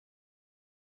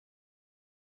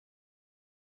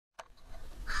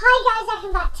Hi guys,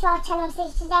 welcome back to our channel.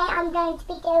 So today I'm going to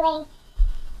be doing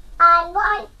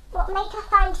what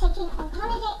makeup I'm taking on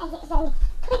holiday, as it's only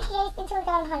 20 days until we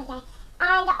go on holiday,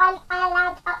 and I'm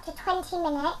allowed up to 20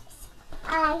 minutes.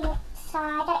 So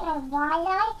I don't know why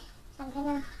though. So I'm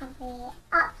gonna have it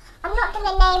up. I'm not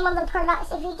gonna name all the products.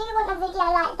 If you do want a video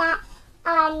like that,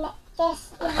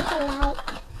 just leave a like.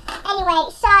 Anyway,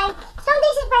 so some of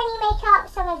this is brand new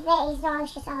makeup, some of it is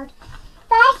orange just old.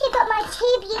 First, you've got my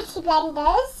two beauty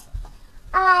blenders.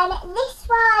 This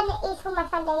one is for my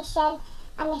foundation,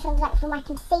 and this one's like for my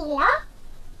concealer.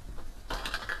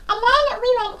 And then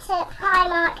we went to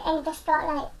Primark and just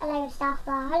got like a load of stuff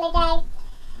for our holiday.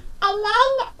 And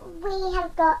then we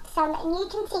have got some new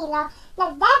concealer. Now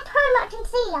their Primark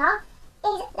concealer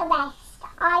is the best.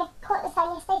 I caught this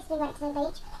on yesterday, so we went to the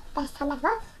beach. Best time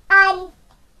ever. And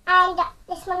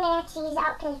this morning I had to use it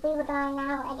up because we were going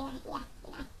out anyway, yeah,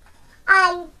 you know.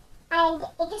 And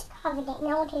it just covered it,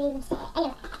 no one could even see it.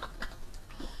 Anyway.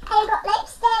 And I got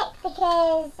lipstick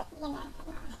because, you know,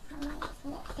 I might get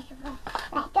some lipstick as well.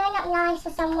 Like going up nice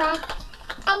or somewhere.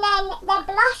 And then their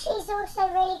blush is also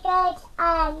really good.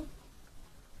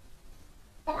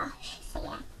 Blush, so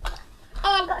yeah.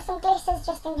 And I've got some glisters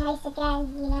just in case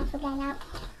again, you know, if we're going out.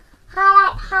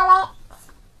 Highlight palette.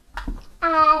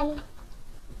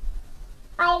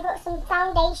 I've got some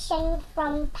foundation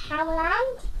from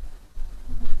Poundland.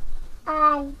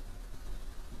 And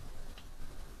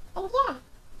yeah.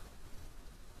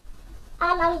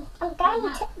 I'm going a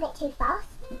bit too fast.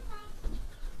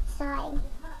 So.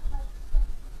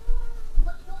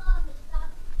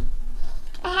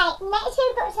 Okay, next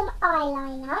we've got some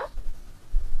eyeliner.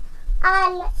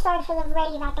 Sorry for the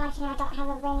really bad lighting, I don't have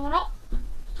a ring light.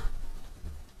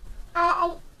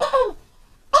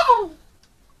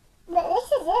 But this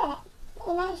is it.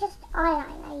 You know, it's just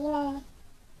eyeliner, you know.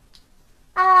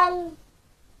 And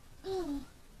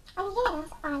yeah,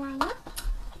 that's eyeliner.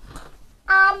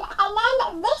 And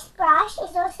then this brush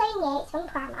is also new, it's from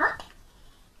Primark.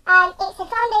 It's a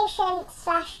foundation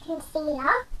 /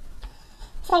 concealer.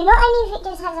 So not only if it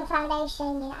just has a foundation,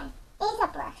 you know, it's a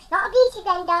brush. Not a beauty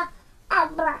blender, a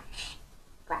brush.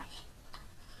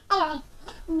 Anyway,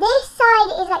 this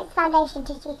side is like foundation,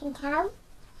 as you can tell.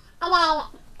 And then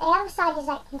the other side is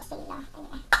like concealer.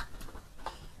 Anyway.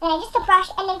 And then just a brush,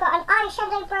 and then got an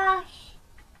eyeshadow brush.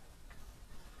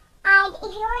 And if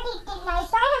you already didn't know,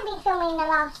 so I haven't been filming the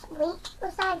last week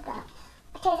or so, but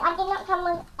because I did not come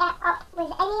up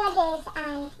with any ideas,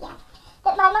 and yeah.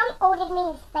 But my mum ordered me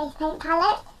a face paint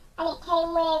palette, and it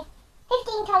came with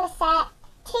 15 colour set,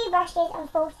 2 brushes and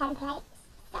 4 templates.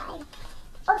 So,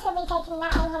 also be taking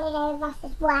that on holiday with us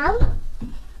as well.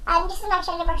 This is my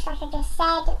shadow brush, like I just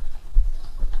said.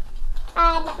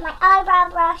 My eyebrow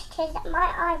brush, because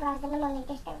my eyebrows in the morning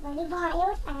just go really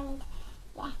wild, and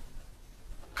yeah.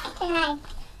 Okay. And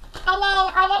then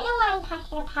I don't know why I'm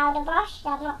packing a powder brush, so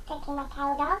I'm not taking my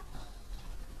powder.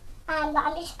 But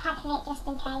I'm just packing it just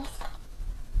in case.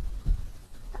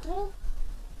 Okay.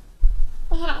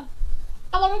 And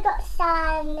then we've got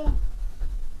some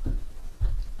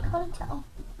contour.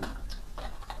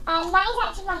 That is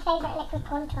actually my favourite liquid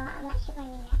contour. I'm actually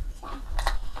wearing it. So.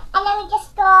 And then we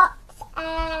just got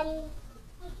Dad,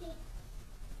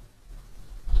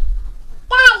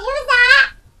 who's that?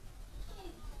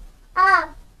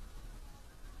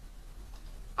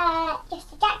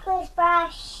 Just a Jack Wolf's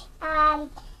brush.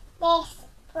 This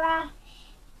brush.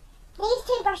 These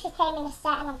 2 brushes came in a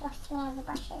set, and I've lost my other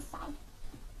brushes. So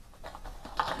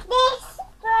this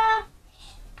brush,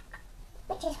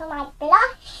 which is for my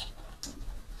blush.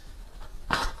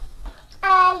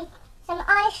 Some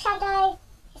eyeshadow.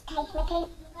 Just take my pink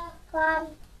one.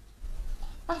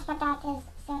 That's my dad's,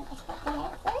 so it's got the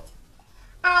liquid.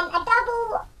 A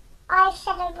double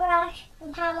eyeshadow brush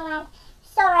from Poundland.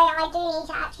 Sorry, I do need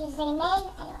to actually zoom in.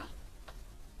 Anyway.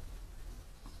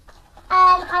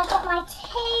 I've got my 2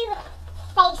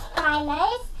 face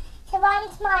primers. So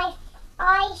one's my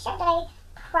eyeshadow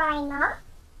primer.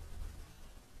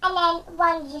 And then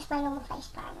one's just my normal face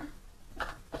primer.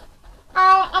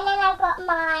 And then I've got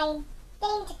my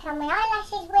thing to cover my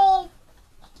eyelashes with.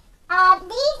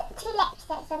 These 2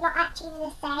 lipsticks are not actually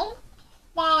the same.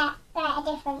 They're a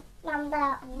different number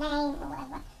or name or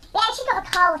whatever. We actually got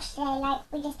a car wash today, like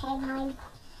we just came home.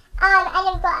 And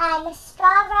then we've got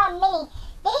mascara mini.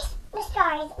 This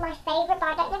mascara is my favourite, but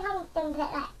I don't know if I'm going to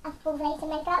put like a full face of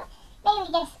makeup.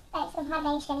 Maybe just like some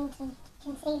foundation, some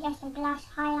concealer, some blush,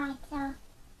 highlighter,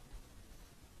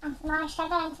 and some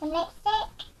eyeshadow and some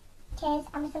lipstick. Because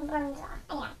I'm some bronzer.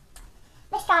 Anyway,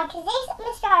 mascara, because this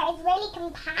mascara is really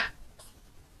compact.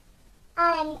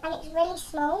 And it's really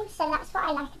small, so that's what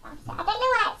I like about it. I don't know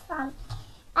where it's from.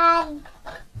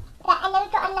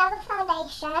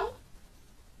 foundation.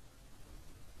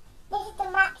 This is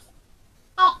the Max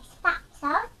X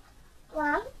Factor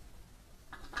one.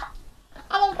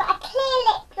 And then we've got a clear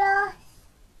lip gloss,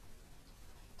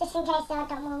 just in case I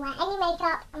don't want to wear any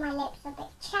makeup and my lips are a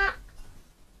bit chapped.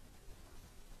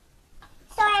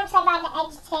 Sorry I'm so bad at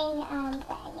editing,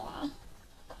 but anyway.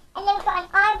 And then we've got an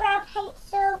eyebrow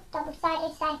pencil,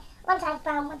 double-sided, so one side's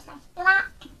brown, one side's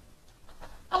black.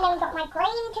 And then we've got my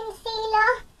green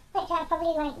concealer, which I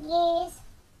probably won't use.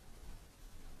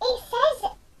 It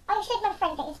says, I showed my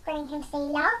friend that it's green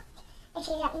concealer, and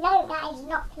she's like, no, that is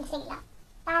not concealer.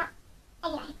 That,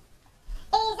 anyway,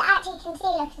 it is actually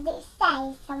concealer because it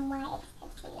says somewhere it's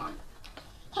concealer.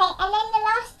 Okay, and then the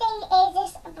last thing is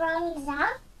this bronzer.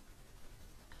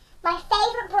 My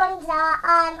favourite bronzer,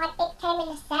 it came in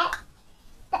a set.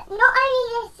 But not only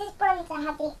does this bronzer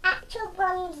have the actual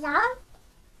bronzer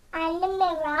and the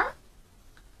mirror,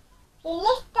 if you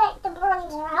lift the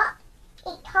bronzer up,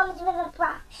 it comes with a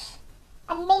brush,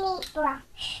 a mini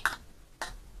brush.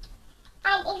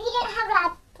 And if you don't have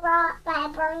like a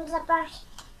bronzer brush,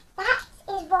 that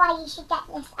is why you should get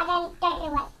this. I don't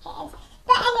know what it is.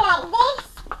 But anyway, this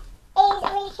is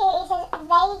really cute. It says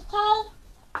vacay.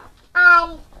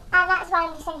 And that's why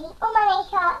I'm just sending all my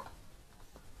makeup.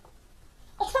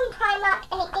 It's from Primark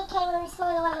and it did came with a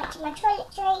smaller one, which is my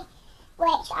toiletry,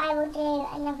 which I will do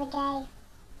another day.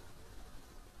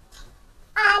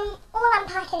 All I'm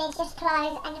packing is just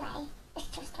clothes anyway. It's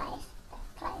just clothes.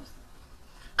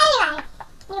 Anyway,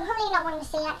 you'll probably not want to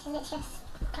see that because it's just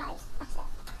clothes. That's it.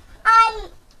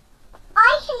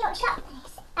 I cannot shop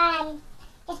this,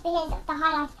 just because the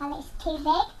highlighter palette is too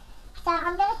big. So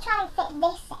I'm going to try and fit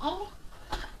this in,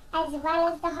 as well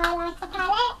as the highlighter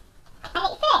palette, and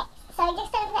it fits. So I'm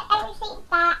just going to put everything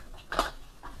back.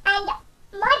 And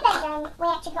my bedroom, we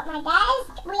actually got my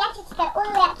desk. We had to go all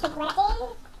the way up to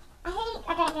Reading. I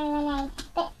don't know the name,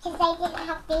 but because they didn't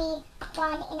have the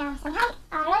one in our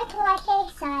local library,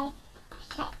 so I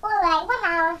took all the way, 1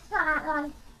 hour, it's not that long,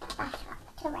 back up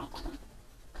to Reading.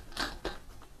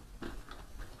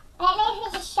 I don't know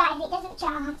if it's a shot. If it doesn't show,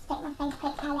 I'll have to take my face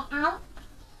paint palette out.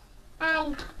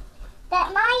 But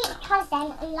my cousin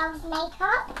loves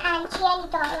makeup, and she only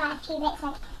got like a few bits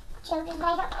like children's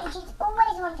makeup, and she's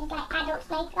always wanted like adults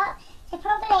makeup. So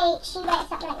probably she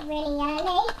wakes up like really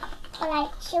early, or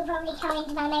like she'll probably come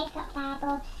into my makeup bag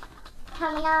or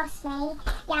come and ask me.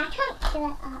 Yeah, I can't do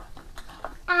it up.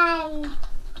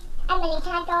 Emily,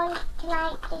 can I go on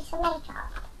tonight do some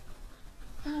makeup?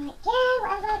 I'm like, yeah,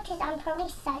 whatever, because I'm probably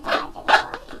so tired anyway.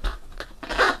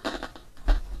 Okay,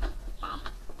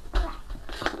 right.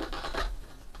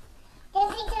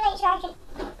 Just need to make sure I can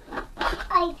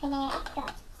open it.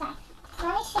 Good. So,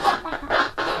 managed to get back up.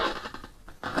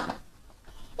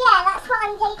 Yeah, that's why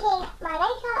I'm taking my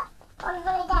makeup on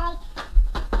holiday.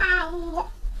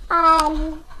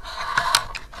 And,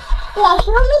 yeah, if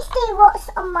you want me to do what's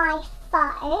on my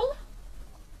phone,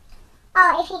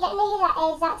 oh, if you don't know who that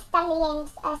is, that's Stanley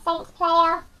Ying's Saints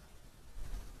player.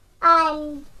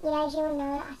 You know, as you all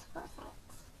know, I support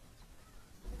Saints.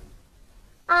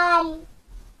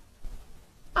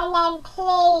 And then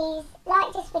please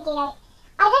like this video.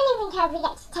 I don't even care if we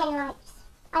get to 10 likes.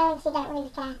 I honestly don't really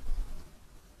care.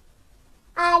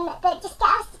 But just get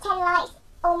us to 10 likes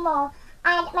or more.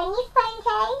 And my new phone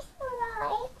case,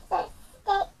 alright, so it's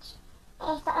stitched. And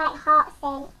it's got like hearts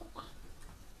in.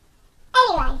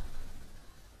 Anyway.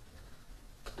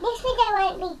 This video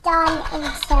won't be done until,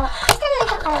 just gonna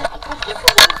look at my makeup.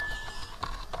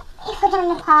 If we're down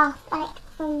the path, like,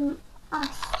 from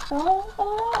Australia,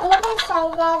 I'm not going to show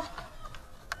them.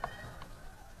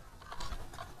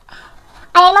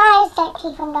 And my eyes don't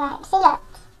keep on going. See, look,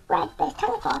 red, but it's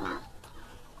kind of gone now.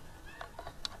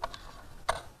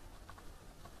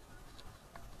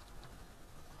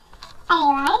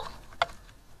 Anyway.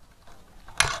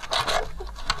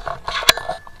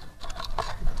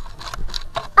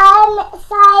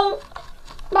 So,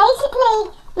 basically,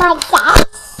 my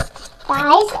desk,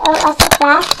 guys, oh, that's the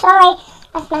flash, sorry,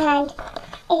 that's my hand,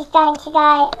 is going to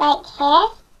go, like, here.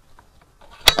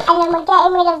 And then we're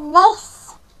getting rid of this,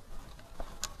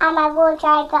 and my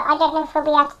wardrobe, but I don't know if we'll be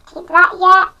able to keep that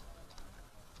yet.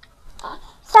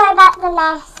 Sorry about the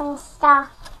mess and stuff.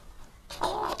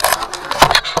 But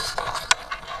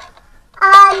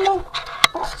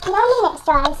 9 minutes,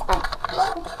 guys.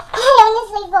 I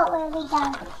honestly thought we would be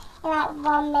done in like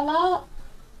 1 minute.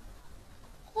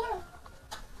 Yeah.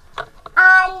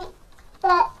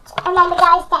 But remember,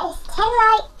 guys, that is 10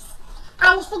 likes,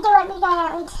 and this video won't be going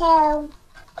out until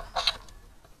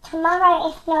tomorrow,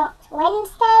 if not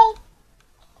Wednesday.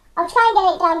 I'll try and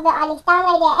get it done, but I need to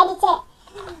download it, edit it,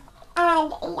 and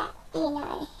yeah, you know,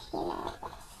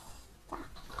 that stuff.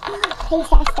 please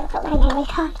let us still put my memory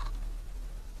card.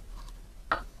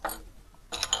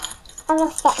 I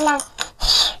lost it now.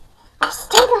 I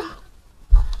still got it.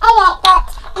 Anyway, but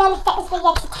remember to get this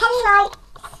video to 10 likes.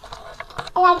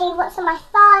 And I do what's on my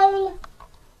phone.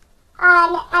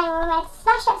 And remember to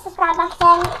smash that subscribe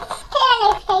button, hit that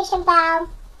notification bell,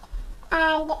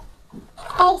 and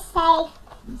stay safe,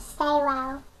 stay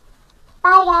well.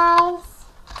 Bye guys.